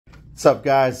What's up,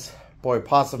 guys? Boy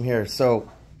Possum here. So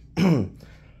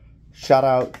shout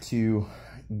out to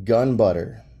Gun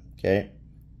Butter. Okay,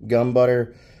 Gun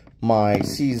Butter, my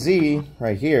CZ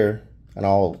right here, and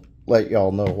I'll let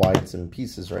y'all know why it's in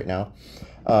pieces right now,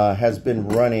 has been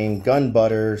running Gun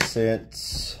Butter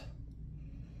since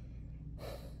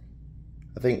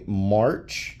I think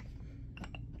March.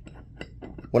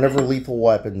 Whenever Lethal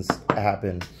Weapons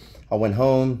happened, I went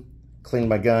home, cleaned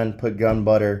my gun, put Gun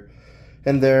Butter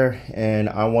in there, and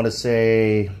I want to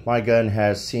say my gun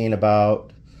has seen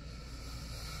about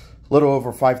a little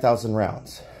over 5,000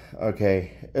 rounds.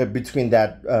 Okay, between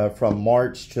that from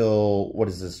March till, what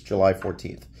is this, July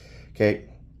 14th. Okay,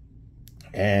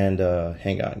 and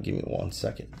hang on, give me 1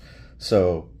 second.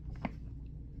 So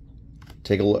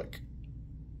take a look.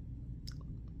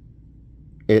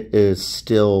 It is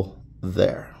still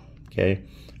there. Okay,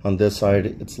 on this side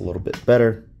it's a little bit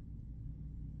better.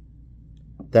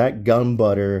 That Gun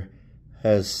Butter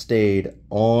has stayed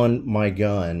on my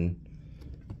gun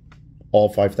all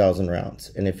 5,000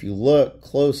 rounds. And if you look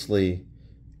closely, you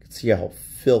can see how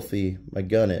filthy my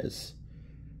gun is.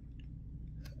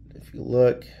 If you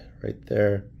look right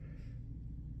there,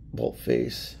 bolt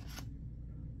face,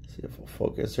 see if we'll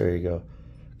focus, there you go.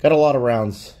 Got a lot of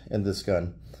rounds in this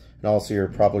gun. And also you're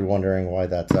probably wondering why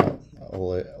that's out.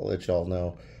 I'll let y'all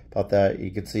know about that.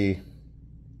 You can see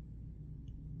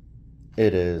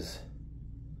it is,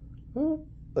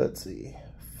 let's see,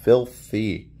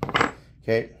 filthy.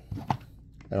 Okay,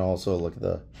 and also look at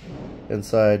the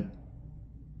inside.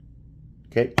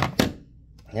 Okay,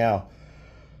 now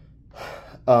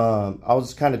I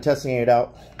was kind of testing it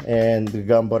out, and the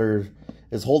Gun Butter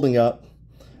is holding up.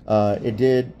 It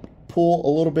did pull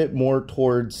a little bit more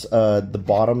towards the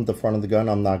bottom, the front of the gun,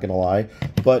 I'm not gonna lie,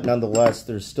 but nonetheless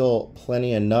there's still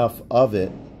plenty enough of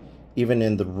it even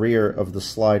in the rear of the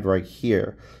slide right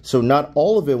here. So not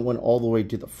all of it went all the way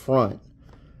to the front.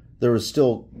 There was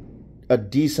still a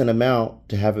decent amount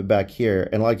to have it back here.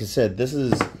 And like I said, this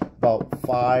is about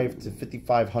 5 to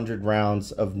 5,500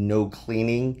 rounds of no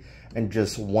cleaning and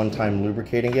just one-time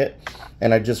lubricating it.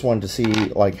 And I just wanted to see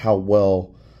like how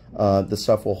well the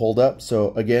stuff will hold up.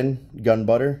 So again, Gun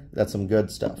Butter, that's some good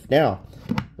stuff. Now,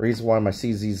 reason why my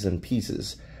CZ's in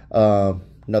pieces.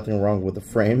 Nothing wrong with the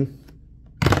frame.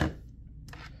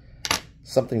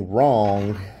 Something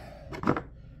wrong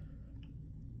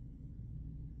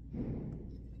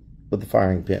with the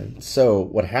firing pin. So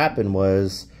what happened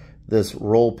was this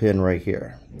roll pin right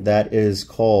here. That is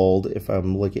called, if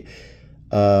I'm looking,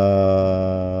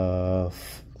 no,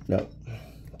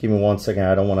 give me 1 second.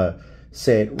 I don't want to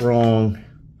say it wrong.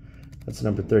 That's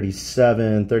number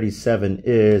 37. 37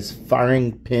 is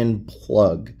firing pin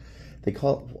plug. They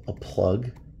call it a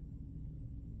plug.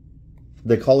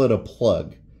 They call it a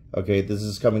plug. Okay, this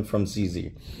is coming from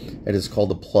CZ. It is called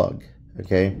a plug.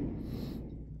 Okay,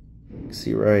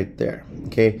 see right there.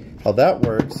 Okay, how that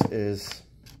works is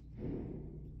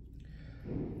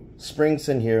springs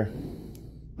in here,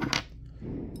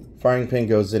 firing pin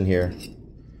goes in here,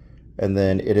 and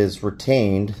then it is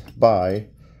retained by a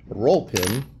roll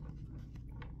pin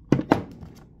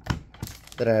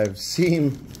that I have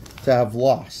seemed to have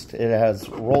lost. It has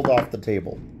rolled off the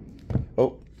table.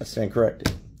 Oh, I stand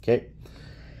corrected. Okay.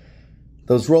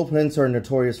 Those roll pins are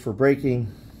notorious for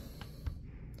breaking.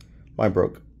 Mine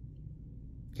broke.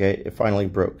 Okay, it finally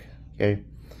broke. Okay,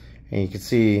 and you can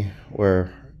see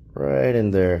where right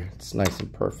in there, it's nice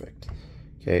and perfect.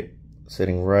 Okay,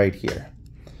 sitting right here.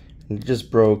 And it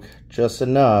just broke just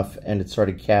enough, and it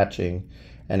started catching,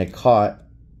 and it caught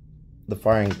the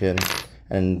firing pin,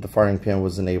 and the firing pin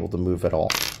wasn't able to move at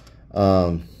all.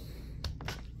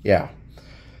 Yeah.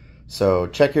 So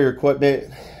check your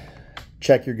equipment.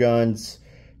 Check your guns,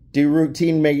 do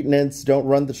routine maintenance, don't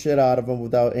run the shit out of them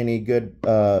without any good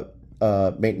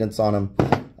maintenance on them.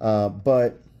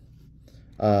 But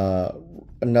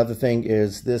another thing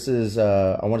is, this is,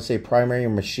 I want to say primary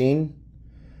machine,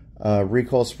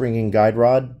 recoil spring and guide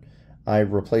rod. I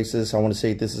replaced this, I want to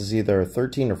say this is either a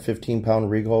 13 or 15 pound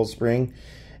recoil spring,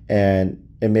 and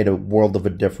it made a world of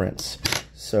a difference.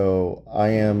 So I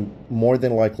am more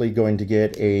than likely going to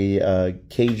get a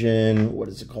Cajun, what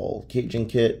is it called? Cajun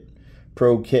kit,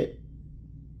 Pro kit,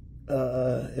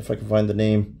 if I can find the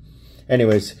name.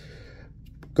 Anyways,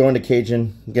 going to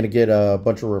Cajun, I'm going to get a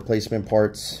bunch of replacement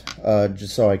parts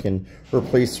just so I can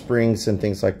replace springs and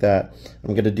things like that.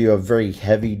 I'm going to do a very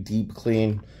heavy, deep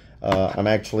clean. I'm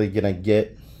actually going to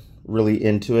get really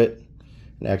into it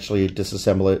and actually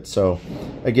disassemble it. So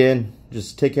again,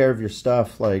 just take care of your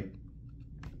stuff. Like,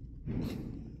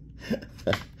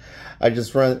 I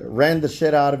just ran the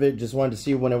shit out of it. Just wanted to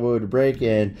see when it would break.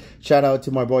 And shout out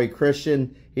to my boy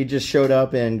Christian. He just showed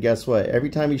up, and guess what? Every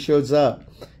time he shows up,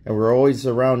 and we're always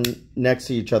around next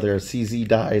to each other, CZ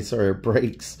dies or it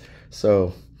breaks.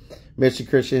 So, miss you,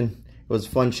 Christian. It was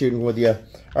fun shooting with you.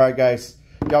 All right, guys.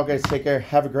 Y'all guys take care.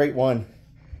 Have a great one.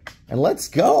 And let's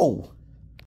go.